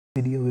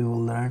Video we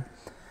will learn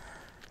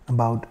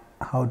about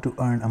how to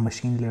earn a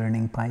machine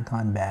learning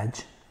Python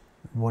badge,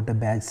 what a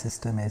badge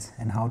system is,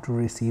 and how to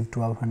receive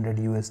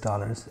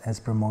 $1,200 as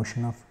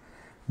promotion of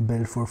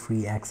build for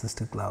free access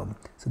to cloud.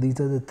 So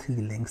these are the three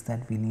links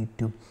that we need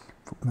to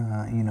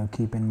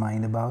keep in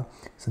mind about.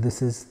 So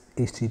this is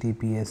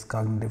https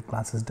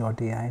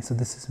cognitiveclasses.ai. So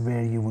this is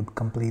where you would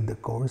complete the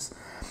course.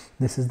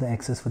 This is the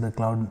access for the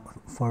cloud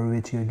for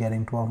which you're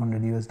getting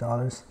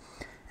 $1,200,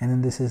 and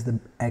then this is the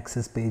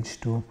access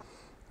page to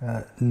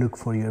look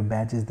for your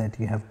badges that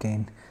you have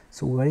gained.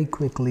 So very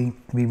quickly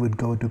we would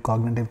go to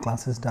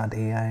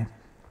cognitiveclasses.ai.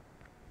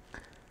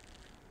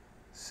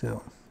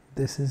 So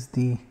this is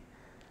the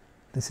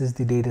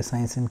data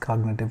science and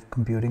cognitive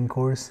computing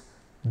course.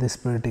 This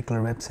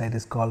particular website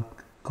is called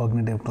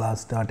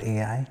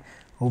cognitiveclass.ai.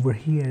 Over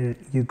here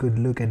you could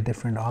look at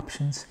different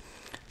options.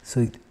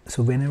 So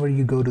whenever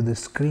you go to the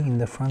screen,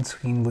 the front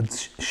screen would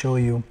show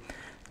you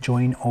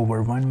join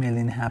over 1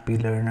 million happy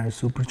learners,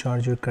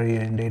 supercharge your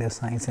career in data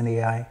science and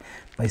AI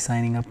by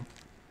signing up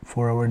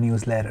for our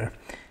newsletter.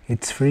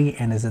 It's free,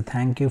 and as a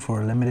thank you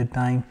for a limited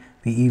time,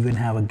 we even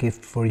have a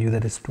gift for you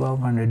that is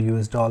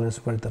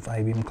 $1,200 worth of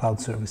IBM cloud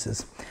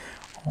services.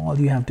 All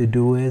you have to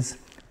do is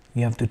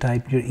you have to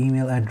type your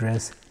email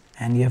address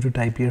and you have to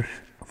type your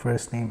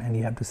first name and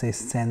you have to say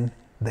send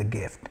the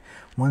gift.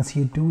 Once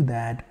you do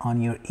that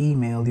on your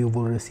email, you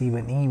will receive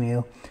an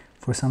email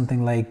for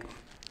something like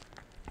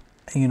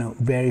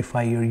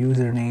verify your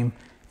username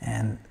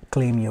and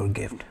claim your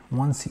gift.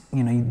 Once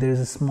there's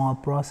a small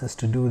process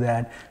to do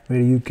that, where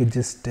you could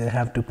just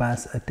have to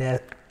pass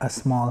a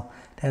small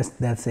test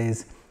that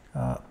says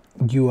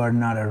you are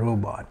not a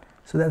robot.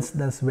 So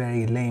that's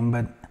very lame,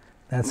 but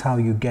that's how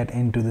you get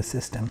into the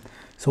system.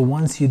 So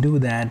once you do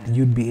that,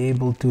 you'd be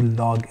able to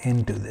log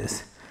into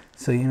this.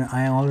 So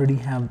I already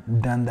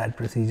have done that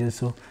procedure,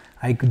 so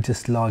I could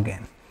just log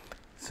in.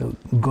 So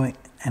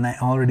and I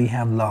already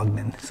have logged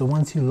in. So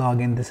once you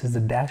log in, this is the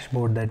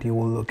dashboard that you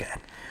will look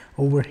at.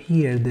 Over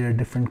here there are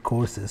different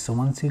courses. So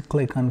once you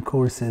click on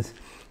courses,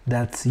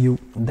 you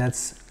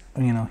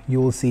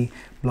will see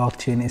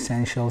blockchain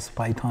essentials,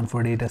 Python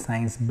for data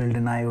science, build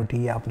an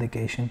IoT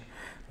application,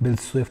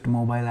 build Swift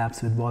mobile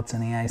apps with bots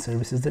and AI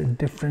services. There are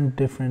different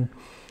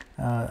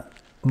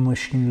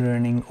machine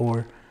learning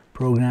or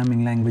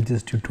programming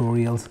languages,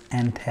 tutorials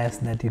and tests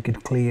that you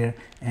could clear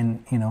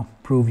and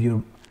prove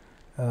your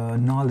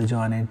knowledge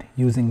on it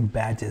using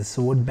badges.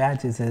 So what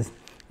badges is,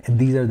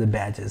 these are the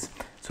badges.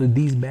 So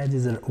these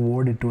badges are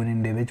awarded to an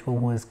individual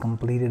who has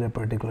completed a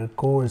particular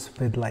course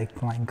with like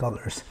flying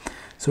colors.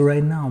 So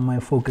right now my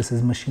focus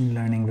is machine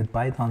learning with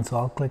Python, so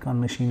I'll click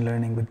on machine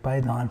learning with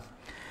Python,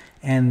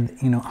 and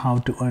how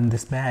to earn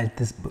this badge.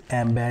 This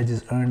badge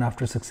is earned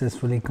after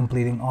successfully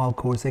completing all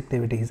course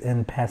activities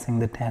and passing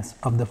the test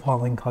of the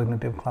following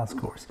cognitive class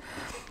course.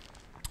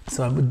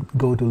 So I would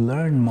go to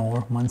learn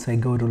more. Once I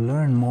go to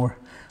learn more,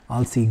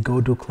 I'll see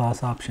go to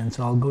class option.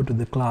 So I'll go to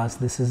the class.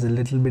 This is a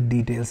little bit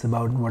details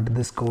about what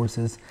this course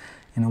is,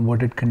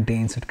 what it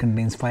contains. It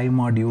contains 5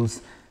 modules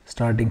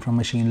starting from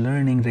machine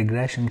learning,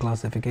 regression,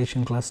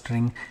 classification,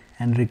 clustering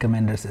and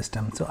recommender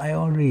system. So I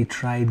already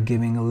tried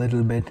giving a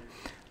little bit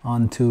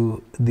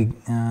onto the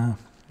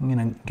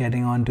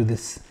getting onto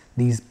these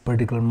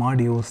particular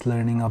modules,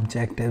 learning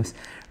objectives,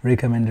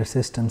 recommender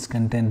systems,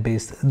 content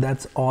based.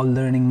 That's all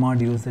learning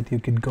modules that you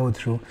could go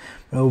through.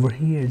 But over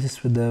here, just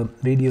for the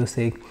video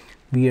sake,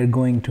 we are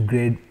going to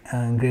graded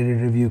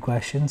review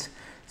questions.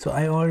 So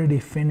I already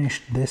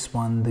finished this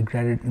one, the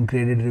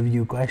graded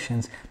review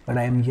questions, but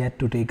I am yet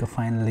to take a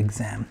final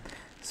exam.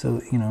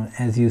 So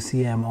as you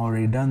see, I'm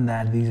already done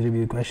that, these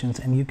review questions,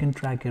 and you can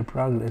track your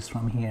progress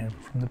from here,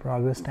 from the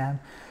progress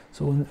tab.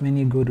 So when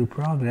you go to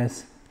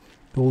progress,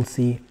 you'll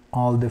see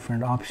all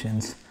different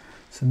options.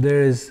 So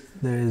there is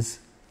this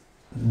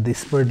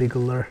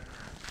particular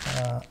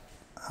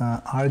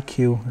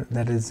RQ,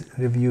 that is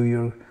review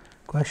your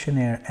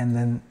questionnaire, and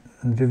then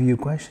review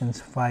questions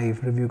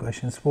 5, review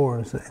questions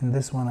 4. So in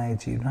this one I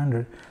achieved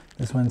 100.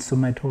 This one, so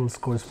my total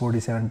score is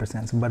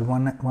 47%. So, but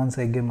once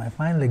I give my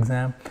final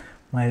exam,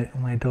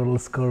 my total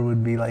score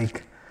would be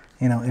like,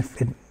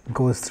 if it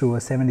goes through a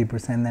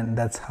 70%, then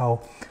that's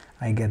how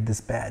I get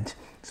this badge.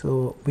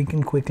 So we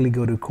can quickly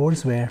go to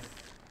courseware,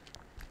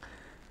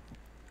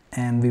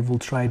 and we will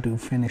try to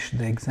finish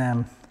the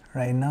exam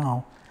right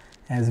now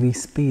as we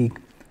speak.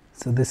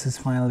 So this is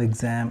final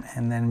exam,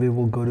 and then we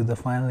will go to the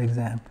final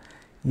exam.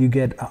 You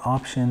get an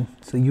option,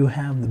 so you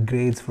have the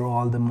grades for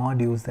all the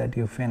modules that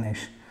you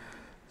finish.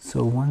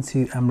 So once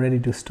I'm ready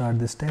to start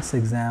this test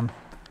exam,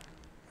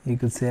 you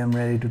could say I'm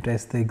ready to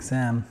test the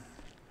exam,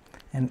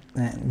 and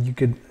you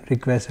could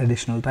request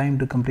additional time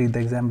to complete the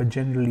exam, but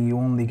generally you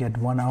only get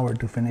 1 hour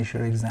to finish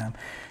your exam,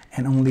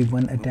 and only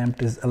 1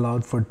 attempt is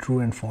allowed for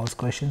true and false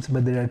questions,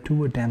 but there are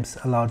 2 attempts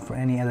allowed for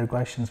any other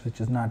questions which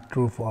is not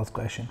true false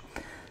question.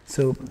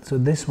 So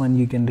this one,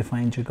 you can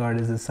define checkered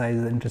as the size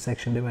of the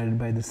intersection divided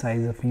by the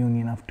size of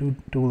union of two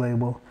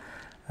label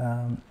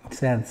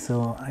sets.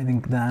 So I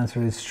think the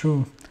answer is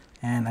true,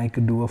 and I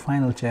could do a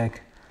final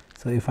check.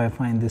 So if I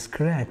find this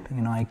correct,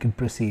 I could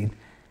proceed.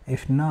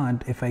 If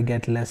not, if I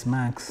get less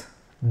marks,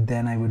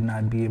 then I would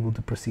not be able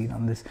to proceed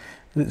on this.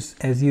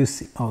 As you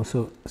see,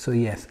 so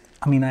yes,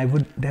 I mean, I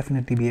would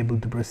definitely be able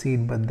to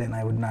proceed, but then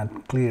I would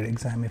not clear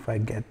exam if I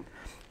get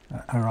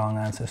a wrong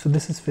answer. So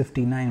this is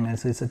 59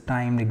 minutes. It's a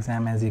timed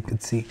exam, as you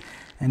could see,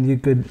 and you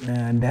could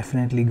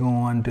definitely go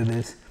on to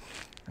this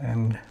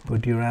and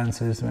put your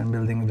answers when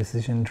building a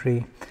decision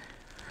tree.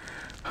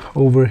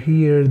 Over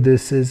here,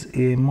 this is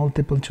a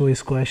multiple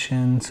choice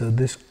question. So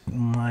this,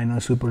 I know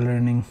super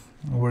learning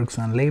works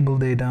on label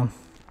data.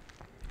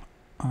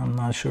 I'm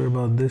not sure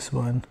about this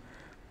one,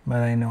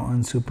 but I know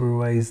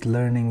unsupervised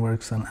learning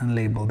works on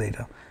unlabeled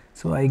data.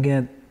 So I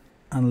get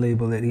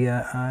unlabeled data.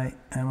 Yeah, I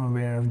am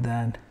aware of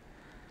that.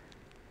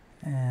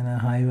 And a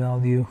high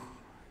value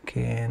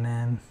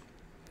KNN.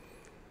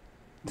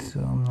 So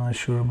I'm not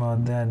sure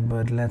about that,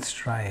 but let's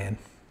try it.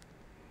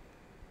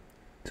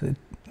 So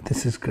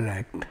this is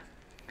correct.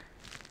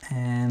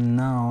 And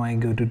now I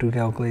go to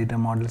calculate a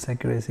model's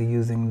accuracy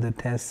using the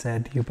test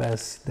set. You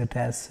pass the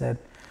test set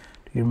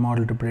to your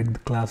model to predict the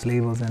class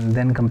labels and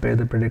then compare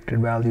the predicted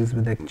values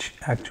with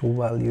actual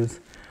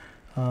values.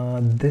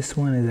 This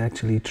one is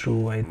actually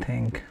true, I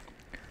think.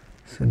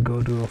 So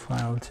go to a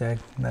final check.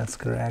 That's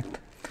correct.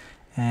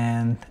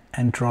 And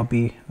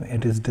entropy,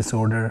 it is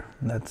disorder.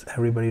 That's,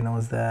 everybody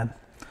knows that.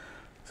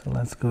 So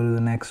let's go to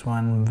the next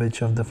one.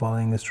 Which of the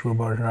following is true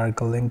about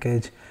hierarchical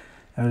linkage?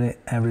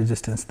 Average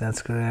distance,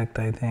 that's correct,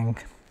 I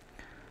think,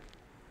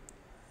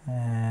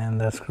 and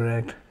that's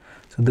correct.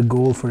 So the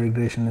goal for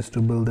regression is to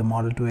build a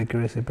model to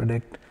accurately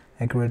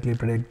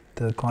predict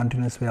the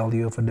continuous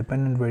value of a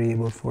dependent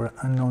variable for an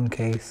unknown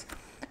case,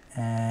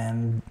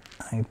 and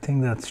I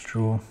think that's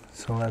true.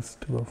 So let's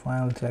do a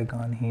final check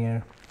on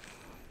here.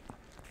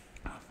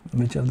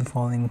 Which of the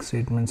following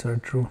statements are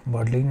true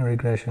about linear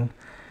regression?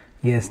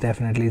 Yes,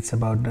 definitely, it's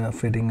about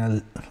fitting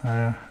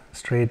a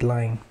straight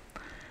line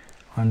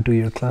onto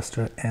your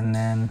cluster, and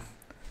then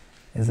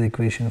is the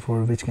equation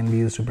for which can be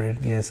used to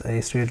predict. Yes, a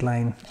straight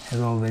line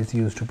is always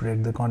used to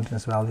predict the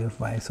continuous value of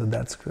y, so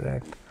that's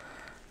correct.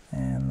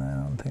 And I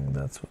don't think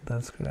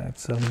that's correct.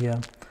 So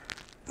yeah,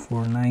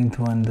 for ninth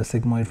one, the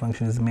sigmoid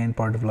function is the main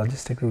part of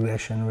logistic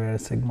regression, where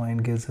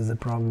sigmoid gives us a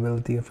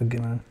probability of a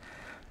given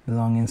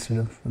belong instead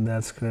of,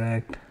 that's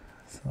correct.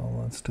 So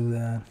let's do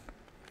that.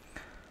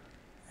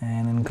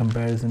 And in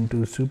comparison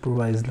to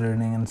supervised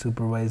learning, and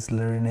supervised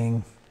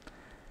learning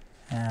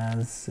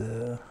as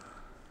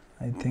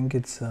I think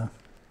it's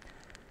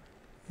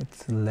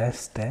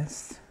less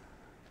test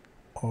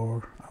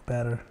or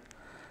better.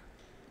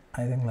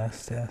 I think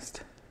less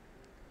test.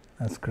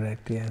 That's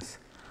correct, yes.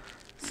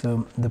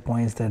 So the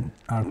points that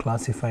are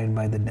classified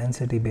by the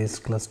density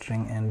based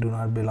clustering and do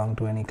not belong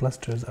to any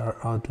clusters are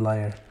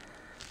outlier.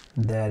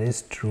 That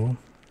is true,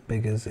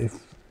 because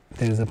if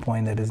there is a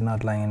point that is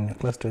not lying in a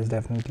cluster, is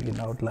definitely an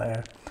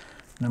outlier.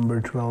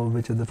 Number 12,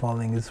 which of the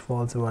following is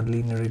false about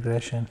linear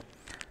regression?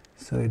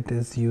 So it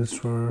is used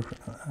for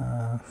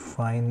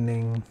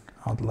finding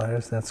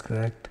outliers, that's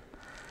correct.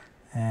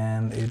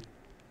 And it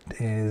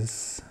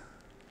is,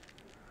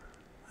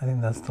 I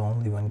think that's the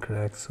only one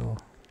correct, so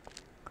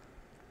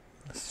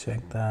let's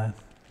check that.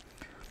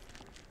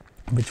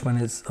 Which one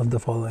is of the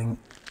following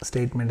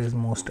statement is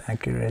most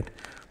accurate?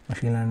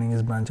 Machine learning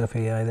is a branch of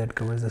AI that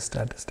covers the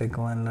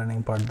statistical and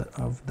learning part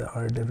of the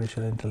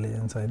artificial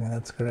intelligence. I think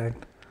that's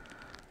correct.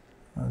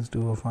 Let's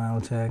do a final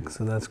check.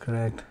 So that's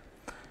correct.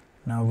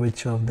 Now,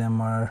 which of them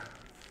are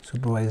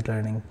supervised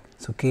learning?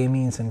 So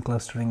k-means and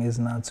clustering is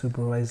not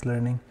supervised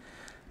learning,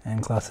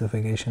 and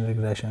classification,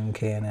 regression,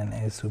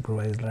 KNN is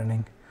supervised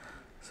learning.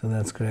 So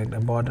that's correct. A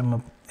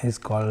bottom-up is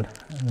called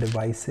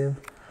divisive.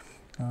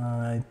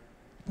 I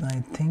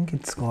think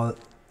it's called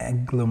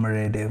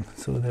agglomerative,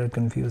 so they're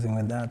confusing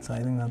with that, so I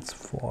think that's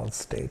false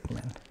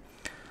statement.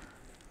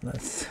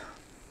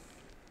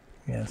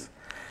 Yes,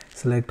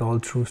 select all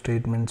true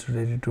statements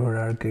related to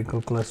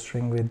hierarchical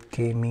clustering with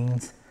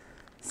k-means.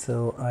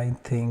 So I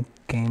think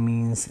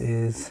k-means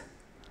is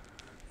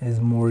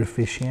more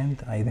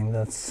efficient. I think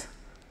that's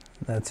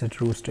a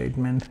true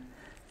statement.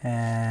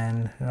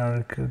 And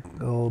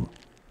hierarchical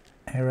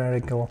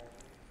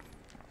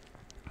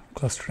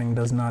clustering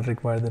does not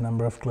require the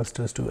number of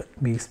clusters to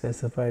be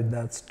specified.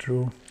 That's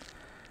true.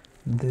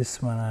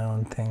 This one, I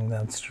don't think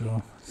that's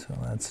true, so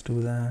let's do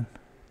that.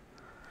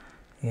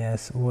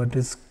 Yes, what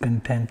is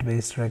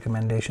content-based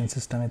recommendation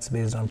system? It's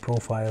based on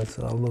profile,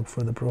 so I'll look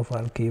for the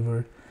profile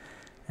keyword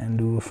and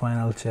do a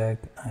final check.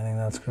 I think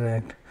that's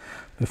correct.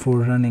 Before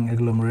running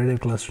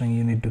agglomerative clustering,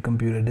 you need to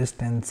compute a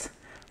distance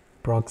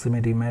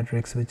proximity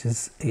matrix, which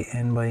is a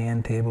n by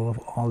n table of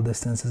all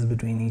distances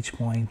between each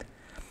point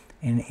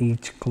in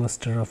each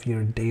cluster of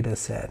your data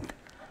set.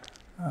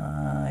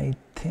 I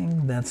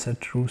think that's a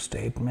true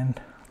statement.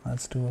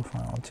 Let's do a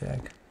final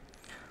check.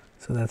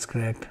 So that's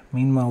correct.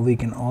 Meanwhile, we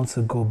can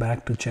also go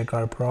back to check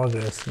our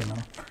progress,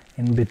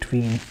 in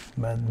between,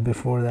 but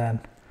before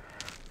that,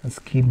 let's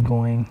keep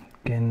going.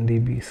 Can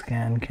DB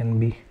scan can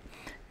be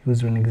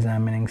used when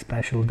examining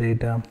spatial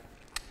data?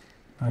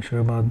 Not sure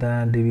about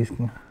that. DB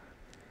scan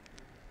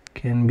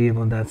can be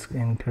able, that's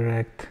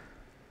incorrect.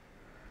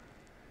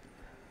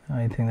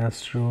 I think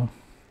that's true.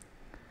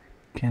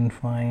 Can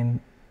find,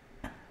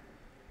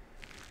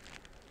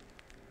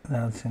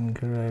 that's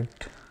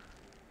incorrect.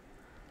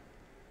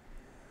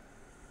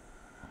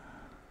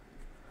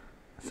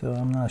 So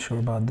I'm not sure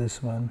about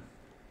this one.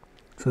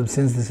 So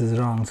since this is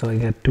wrong, so I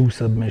get 2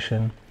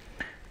 submission,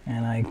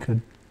 and I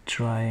could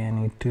try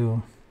any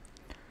 2,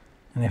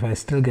 and if I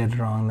still get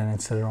wrong, then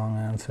it's a wrong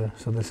answer.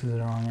 So this is a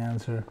wrong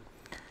answer.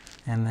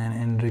 And then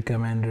in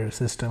recommender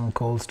system,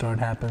 cold start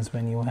happens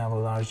when you have a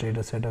large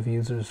data set of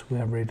users who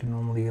have rated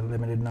only a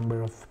limited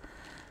number of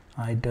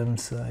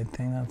items. I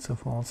think that's a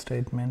false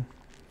statement.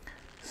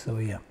 So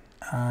yeah,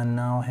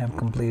 now I have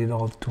completed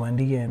all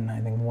 20, and I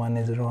think 1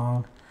 is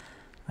wrong.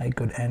 I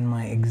could end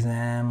my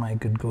exam. I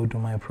could go to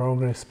my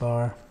progress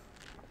bar.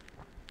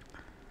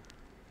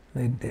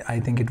 I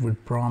think it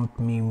would prompt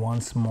me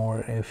once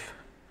more if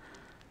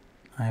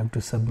I have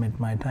to submit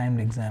my timed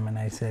exam, and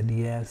I said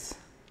yes.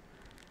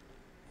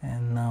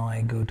 And now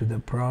I go to the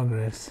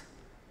progress.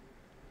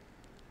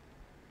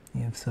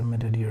 You have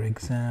submitted your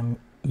exam.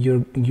 Your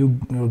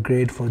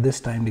grade for this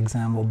timed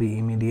exam will be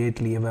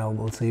immediately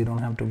available, so you don't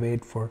have to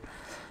wait for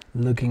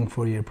looking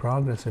for your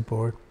progress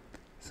report.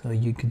 So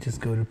you could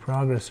just go to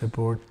progress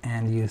report,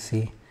 and you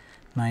see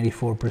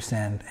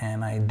 94%,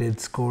 and I did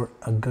score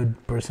a good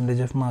percentage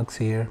of marks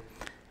here.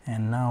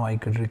 And now I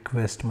could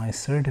request my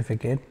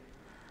certificate.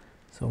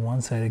 So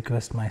once I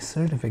request my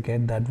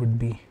certificate, that would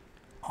be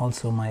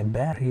also my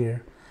badge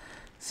here.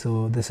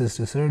 So this is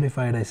to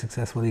certified I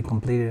successfully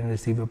completed and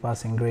received a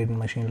passing grade in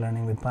machine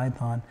learning with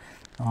Python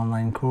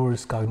online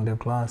course cognitive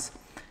class,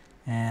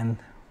 and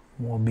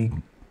will be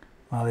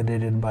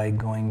validated by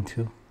going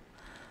to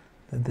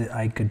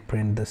I could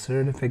print the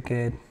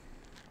certificate.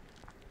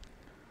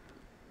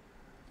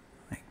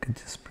 I could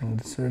just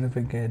print the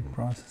certificate,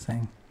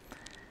 processing.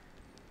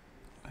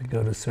 I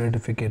go to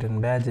certificate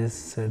and badges,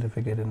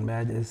 certificate and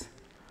badges.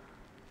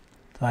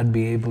 So I'd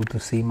be able to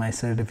see my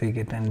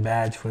certificate and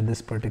badge for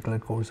this particular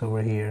course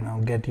over here. Now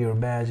get your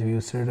badge, view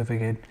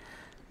certificate.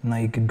 Now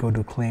you could go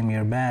to claim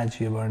your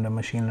badge. You've earned a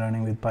machine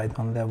learning with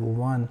Python level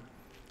 1.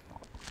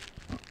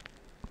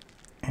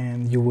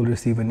 And you will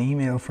receive an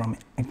email from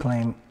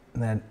Acclaim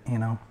that,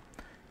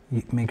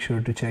 you make sure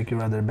to check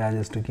your other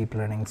badges to keep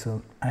learning.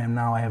 So I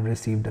have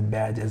received a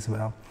badge as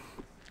well.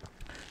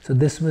 So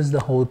this was the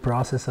whole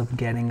process of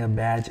getting a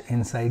badge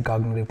inside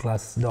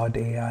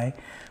cognitiveclasses.ai,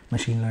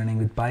 machine learning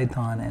with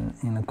Python,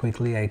 and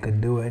quickly I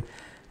could do it.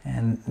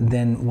 And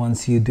then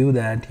once you do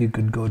that, you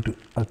could go to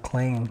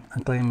Acclaim.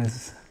 Acclaim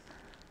is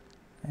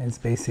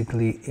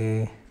basically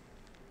a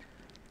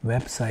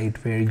website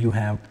where you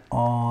have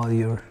all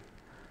your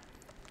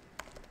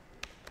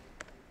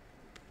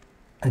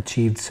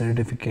achieved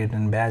certificate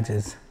and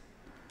badges.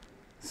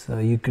 So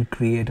you could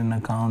create an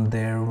account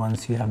there.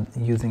 Once you have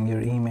using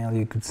your email,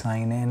 you could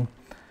sign in,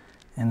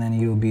 and then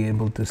you'll be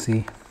able to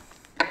see.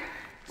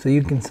 So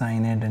you can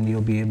sign in and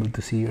you'll be able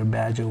to see your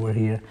badge over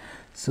here.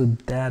 So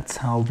that's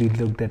how we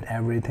looked at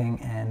everything,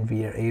 and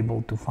we are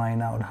able to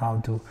find out how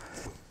to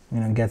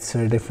get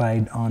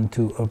certified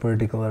onto a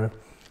particular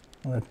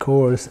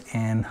course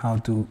and how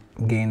to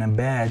gain a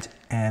badge.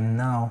 And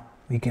now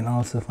we can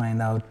also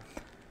find out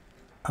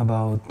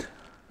about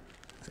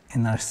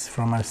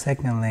from our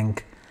second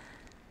link,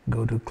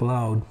 go to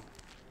cloud,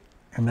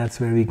 and that's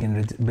where we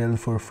can build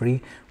for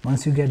free.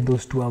 Once you get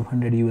those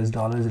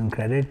 $1,200 in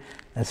credit,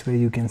 that's where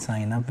you can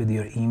sign up with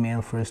your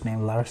email, first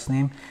name, last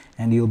name,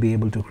 and you'll be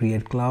able to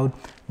create cloud,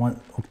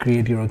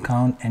 create your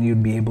account, and you'll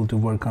be able to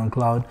work on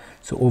cloud.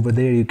 So over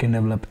there you can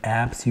develop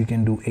apps, you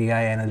can do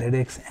AI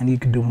analytics, and you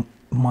can do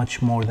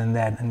much more than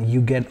that, and you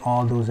get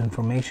all those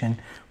information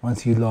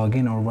once you log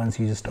in or once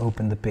you just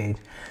open the page.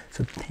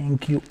 So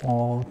thank you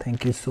all,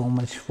 thank you so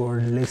much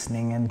for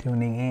listening and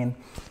tuning in.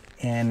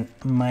 And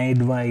my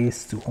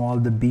advice to all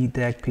the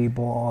BTech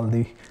people,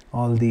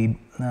 all the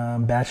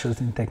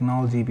bachelors in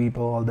technology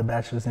people, all the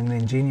bachelors in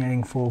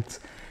engineering folks,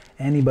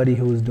 anybody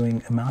who is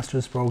doing a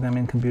master's program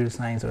in computer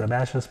science or a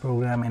bachelor's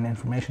program in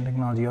information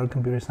technology or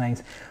computer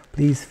science,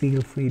 please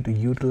feel free to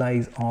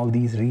utilize all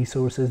these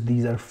resources.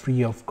 These are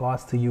free of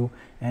cost to you,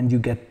 and you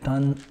get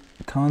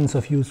tons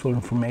of useful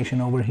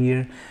information over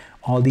here.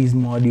 All these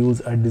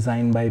modules are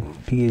designed by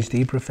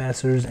PhD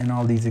professors, and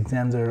all these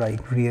exams are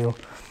like real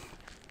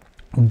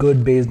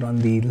good based on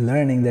the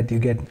learning that you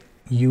get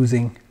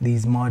using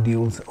these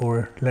modules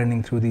or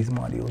learning through these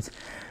modules.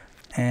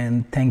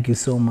 And thank you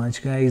so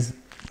much, guys.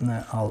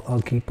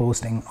 I'll keep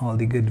posting all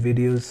the good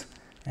videos,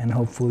 and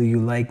hopefully you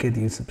like it,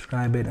 you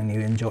subscribe it, and you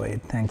enjoy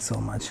it. Thanks so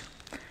much.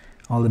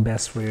 All the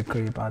best for your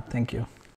career path. Thank you.